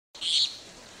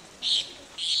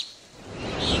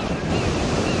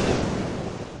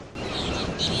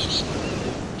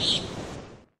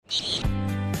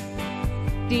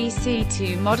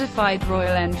DC2 modified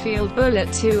Royal Enfield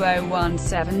Bullet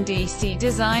 2017 DC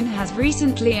design has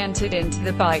recently entered into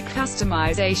the bike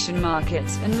customization market,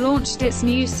 and launched its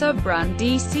new sub-brand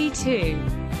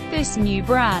DC2. This new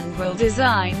brand will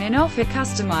design and offer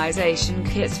customization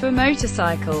kits for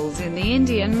motorcycles in the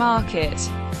Indian market.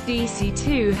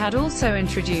 DC2 had also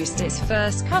introduced its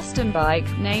first custom bike,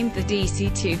 named the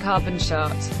DC2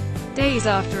 Carbonshot. Days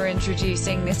after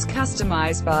introducing this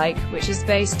customized bike, which is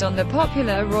based on the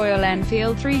popular Royal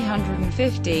Enfield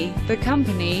 350, the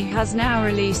company has now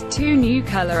released two new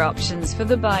color options for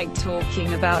the bike.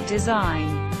 Talking about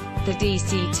design, the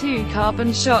DC2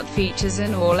 Carbonshot features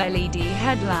an all-LED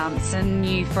headlamps and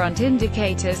new front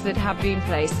indicators that have been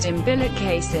placed in billet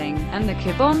casing, and the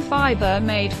carbon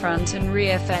fiber-made front and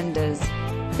rear fenders.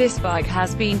 This bike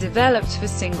has been developed for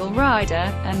single rider,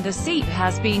 and the seat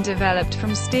has been developed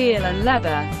from steel and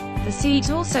leather. The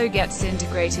seat also gets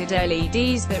integrated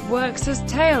LEDs that works as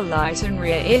tail light and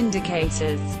rear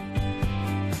indicators.